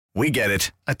We get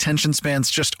it. Attention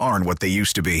spans just aren't what they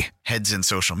used to be. Heads in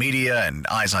social media and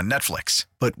eyes on Netflix.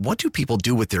 But what do people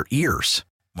do with their ears?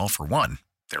 Well, for one,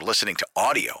 they're listening to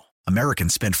audio.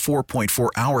 Americans spend 4.4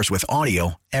 hours with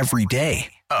audio every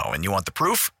day. Oh, and you want the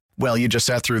proof? Well, you just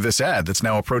sat through this ad that's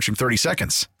now approaching 30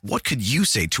 seconds. What could you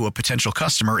say to a potential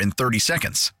customer in 30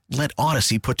 seconds? Let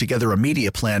Odyssey put together a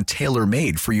media plan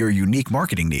tailor-made for your unique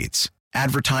marketing needs.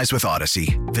 Advertise with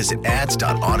Odyssey. Visit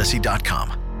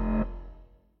ads.odyssey.com.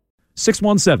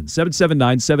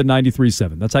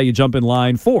 617-779-7937. That's how you jump in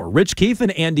line for Rich Keefe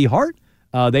and Andy Hart.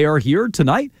 They are here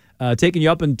tonight, taking you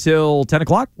up until 10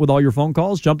 o'clock with all your phone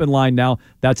calls. Jump in line now.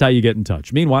 That's how you get in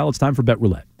touch. Meanwhile, it's time for Bet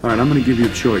Roulette. All right, I'm going to give you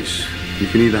a choice. You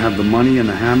can either have the money and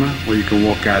the hammer, or you can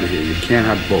walk out of here. You can't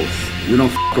have both. We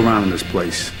don't f*** around in this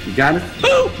place. You got it?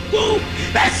 Boo! Boo!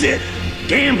 That's it!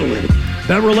 Gambling.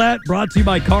 Bet Roulette brought to you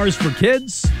by Cars for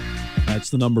Kids. That's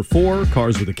the number 4,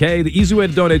 Cars with a K. The easy way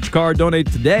to donate your car,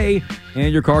 donate today,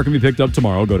 and your car can be picked up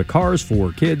tomorrow. Go to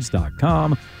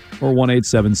carsforkids.com or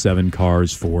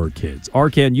 1-877-CARS-4-KIDS.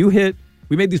 Arcand, you hit,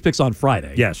 we made these picks on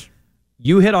Friday. Yes.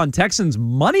 You hit on Texans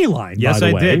money line, yes, by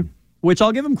the way. I did. Which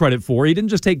I'll give him credit for. He didn't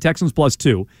just take Texans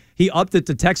 +2. He upped it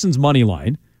to Texans money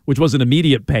line, which was an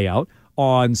immediate payout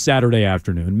on Saturday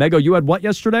afternoon. Mego, you had what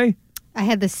yesterday? I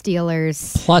had the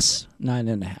Steelers.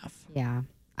 +9.5. Yeah.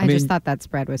 I just thought that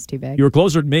spread was too big. You were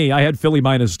closer than me. I had Philly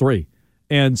 -3.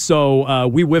 And so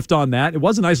we whiffed on that. It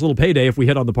was a nice little payday if we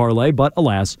hit on the parlay, but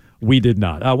alas, we did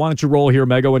not. Why don't you roll here,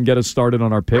 Mego, and get us started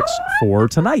on our picks for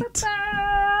tonight?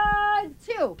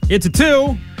 2. It's a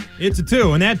 2. It's a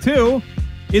 2. And that 2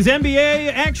 is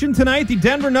NBA action tonight. The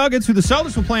Denver Nuggets, who the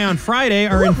Celtics will play on Friday,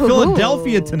 are in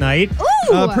Philadelphia tonight.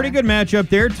 Pretty good matchup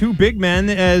there. 2 big men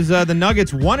as the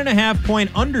Nuggets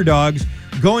 1.5-point underdogs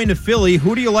going to Philly.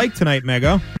 Who do you like tonight,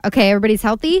 Mego? Okay, everybody's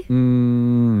healthy? I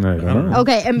don't know.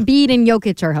 Okay, Embiid and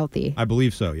Jokic are healthy. I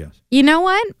believe so, yes. You know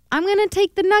what? I'm going to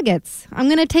take the Nuggets. I'm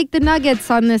going to take the Nuggets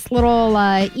on this little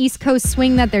East Coast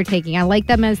swing that they're taking. I like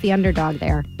them as the underdog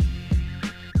there.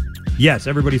 Yes,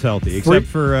 everybody's healthy, except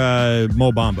for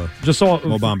Mo Bamba. Just so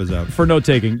Mo Bamba's out. For note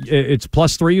taking, it's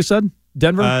 +3, you said?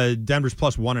 Denver? Denver's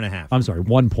 +1.5. I'm sorry,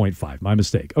 1.5. My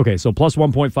mistake. Okay, so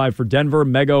 +1.5 for Denver.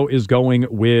 Mego is going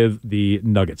with the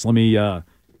Nuggets. Let me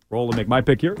roll and make my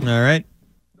pick here. All right.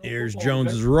 Here's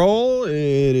Jones's roll.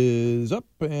 It is up,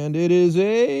 and it is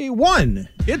a 1.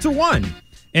 It's a 1.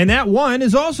 And that 1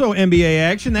 is also NBA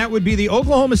action. That would be the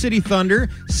Oklahoma City Thunder,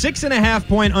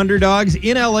 6.5-point underdogs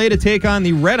in L.A. to take on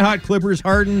the red-hot Clippers.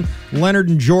 Harden, Leonard,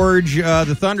 and George.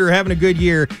 The Thunder are having a good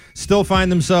year. Still find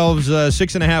themselves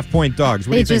 6.5-point dogs.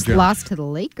 What do you think, John? Lost to the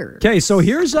Lakers. Okay, so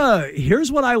here's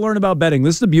what I learned about betting.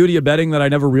 This is the beauty of betting that I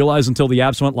never realized until the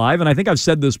apps went live, and I think I've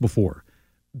said this before.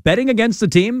 Betting against the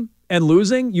team and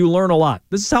losing, you learn a lot.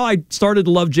 This is how I started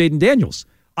to love Jaden Daniels.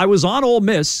 I was on Ole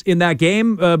Miss in that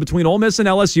game between Ole Miss and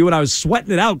LSU, and I was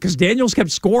sweating it out because Daniels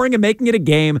kept scoring and making it a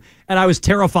game, and I was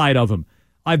terrified of him.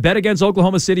 I bet against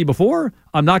Oklahoma City before.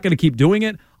 I'm not going to keep doing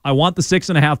it. I want the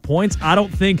 6.5 points. I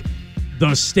don't think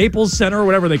the Staples Center, or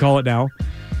whatever they call it now,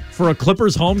 for a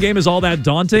Clippers home game is all that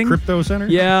daunting. Crypto Center?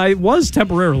 Yeah, it was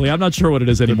temporarily. I'm not sure what it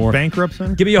is anymore. The bankrupt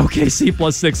center? Give me OKC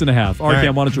 +6.5. Arcand,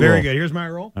 right, why don't you roll? Very good. Here's my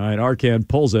roll. All right, Arcand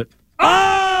pulls it.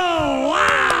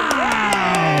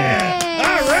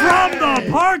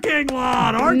 Parking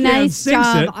lot. Arcand nice sinks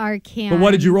job, it. Arcand. But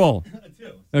what did you roll?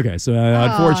 2. Okay, so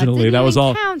unfortunately, that was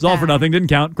all. It was all for nothing. Didn't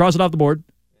count. Cross it off the board.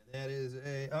 That is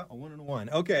a 1 and a 1.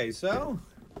 Okay, so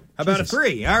how about a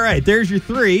 3? All right, there's your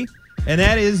 3. And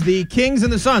that is the Kings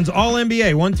and the Suns, all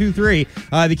NBA, 1, 2, 3.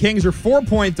 The Kings are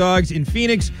 4-point dogs in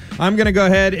Phoenix. I'm going to go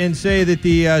ahead and say that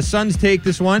the Suns take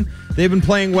this one. They've been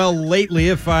playing well lately,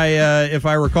 if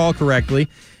I recall correctly.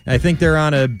 I think they're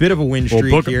on a bit of a win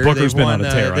streak here. Booker's been on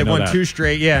a tear. They've won 2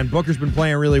 straight, yeah, and Booker's been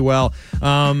playing really well.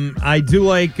 I do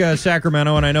like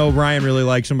Sacramento, and I know Ryan really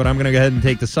likes them, but I'm going to go ahead and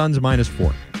take the Suns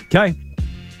 -4. Okay,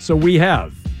 so we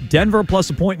have Denver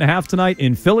 +1.5 tonight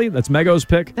in Philly. That's Mego's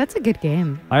pick. That's a good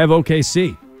game. I have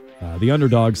OKC. The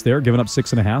underdogs there, giving up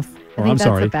 6.5. Or I'm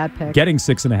sorry, a bad pick. Getting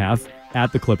 6.5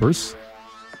 at the Clippers.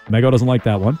 Mego doesn't like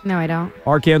that one. No, I don't.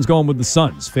 Arcand's going with the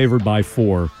Suns, favored by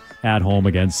 4 at home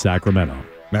against Sacramento.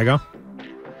 Mego?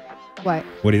 What?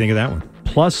 What do you think of that one?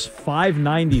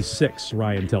 +596,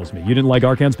 Ryan tells me. You didn't like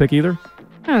Arcand's pick either?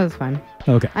 Oh, that's fine.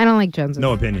 Okay. I don't like Jones.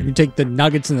 No opinion. You take the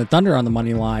Nuggets and the Thunder on the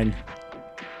money line.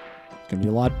 It's going to be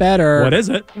a lot better. What is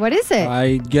it? What is it?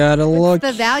 I got to look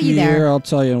the value here. there? I'll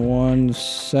tell you in 1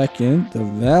 second. The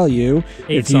value.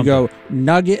 Eight if you go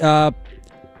Nugget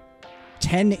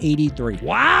 1083.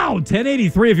 Wow,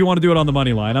 1083 if you want to do it on the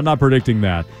money line. I'm not predicting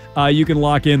that. You can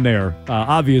lock in there.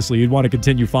 Obviously, you'd want to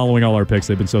continue following all our picks.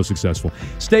 They've been so successful.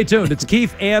 Stay tuned. It's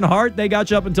Keith and Hart. They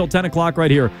got you up until 10 o'clock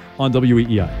right here on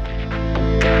WEEI.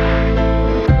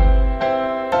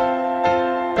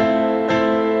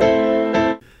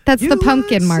 That's the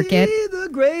pumpkin market.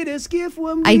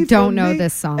 I don't know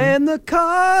this song. And the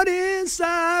card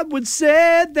inside would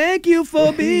say, thank you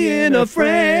for being a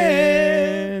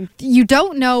friend. You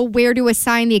don't know where to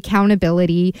assign the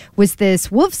accountability. Was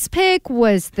this Wolf's pick?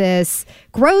 Was this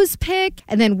Gro's pick?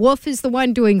 And then Wolf is the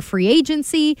one doing free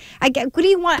agency. What do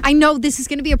you want? I know this is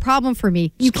going to be a problem for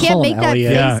me. You Just can't call make him that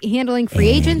Elliot. face handling free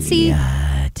agency.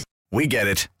 We get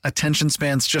it. Attention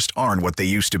spans just aren't what they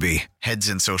used to be. Heads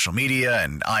in social media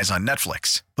and eyes on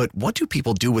Netflix. But what do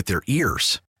people do with their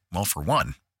ears? Well, for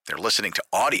one, they're listening to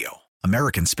audio.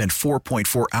 Americans spend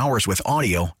 4.4 hours with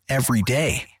audio every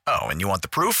day. Oh, and you want the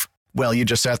proof? Well, you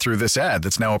just sat through this ad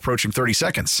that's now approaching 30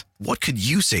 seconds. What could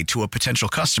you say to a potential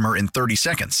customer in 30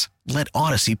 seconds? Let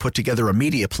Odyssey put together a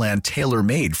media plan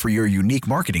tailor-made for your unique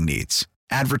marketing needs.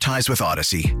 Advertise with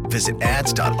Odyssey. Visit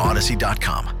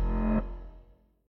ads.odyssey.com.